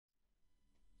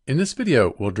In this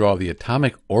video, we'll draw the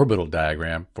atomic orbital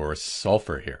diagram for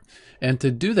sulfur here. And to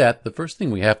do that, the first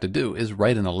thing we have to do is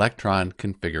write an electron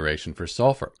configuration for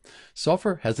sulfur.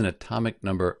 Sulfur has an atomic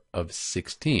number of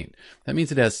 16. That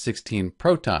means it has 16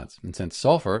 protons. And since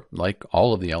sulfur, like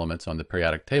all of the elements on the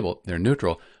periodic table, they're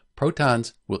neutral,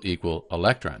 protons will equal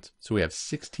electrons. So we have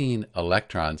 16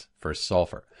 electrons for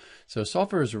sulfur. So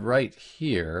sulfur is right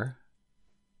here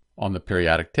on the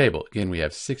periodic table. Again, we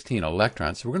have 16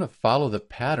 electrons, so we're going to follow the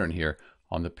pattern here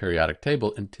on the periodic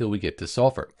table until we get to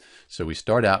sulfur. So we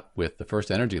start out with the first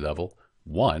energy level,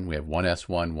 1. We have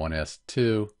 1s1,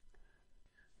 1s2.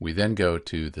 We then go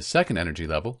to the second energy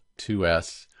level,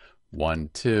 2s, 1,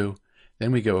 2.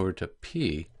 Then we go over to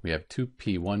p. We have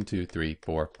 2p, 1, 2, 3,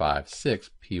 4, 5, 6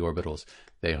 p orbitals.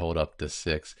 They hold up to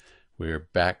 6. We're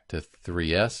back to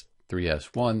 3s,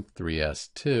 3s1,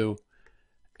 3s2,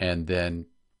 and then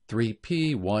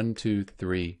 3p, 1, 2,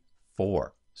 3,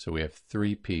 4. So we have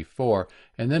 3p4,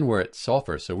 and then we're at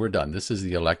sulfur, so we're done. This is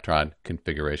the electron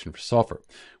configuration for sulfur.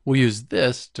 We'll use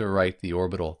this to write the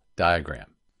orbital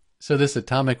diagram. So this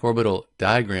atomic orbital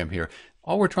diagram here,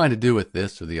 all we're trying to do with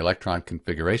this, or the electron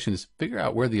configuration, is figure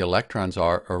out where the electrons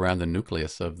are around the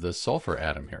nucleus of the sulfur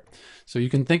atom here. So you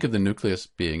can think of the nucleus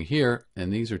being here,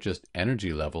 and these are just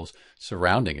energy levels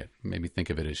surrounding it. Maybe think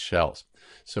of it as shells.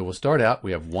 So we'll start out,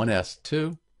 we have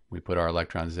 1s2. We put our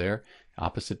electrons there,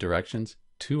 opposite directions,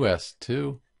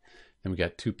 2s2, then we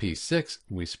got 2p6,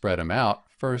 we spread them out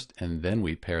first, and then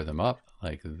we pair them up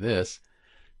like this,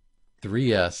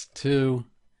 3s2,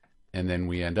 and then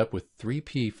we end up with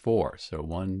 3p4, so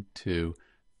 1, 2,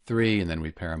 3, and then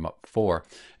we pair them up 4.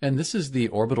 And this is the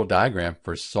orbital diagram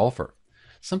for sulfur.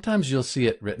 Sometimes you'll see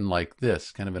it written like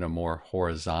this, kind of in a more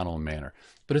horizontal manner,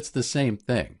 but it's the same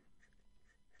thing.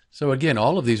 So again,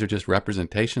 all of these are just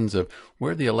representations of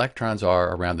where the electrons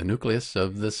are around the nucleus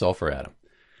of the sulfur atom.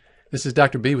 This is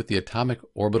Dr. B with the atomic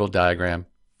orbital diagram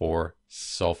for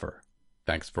sulfur.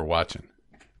 Thanks for watching.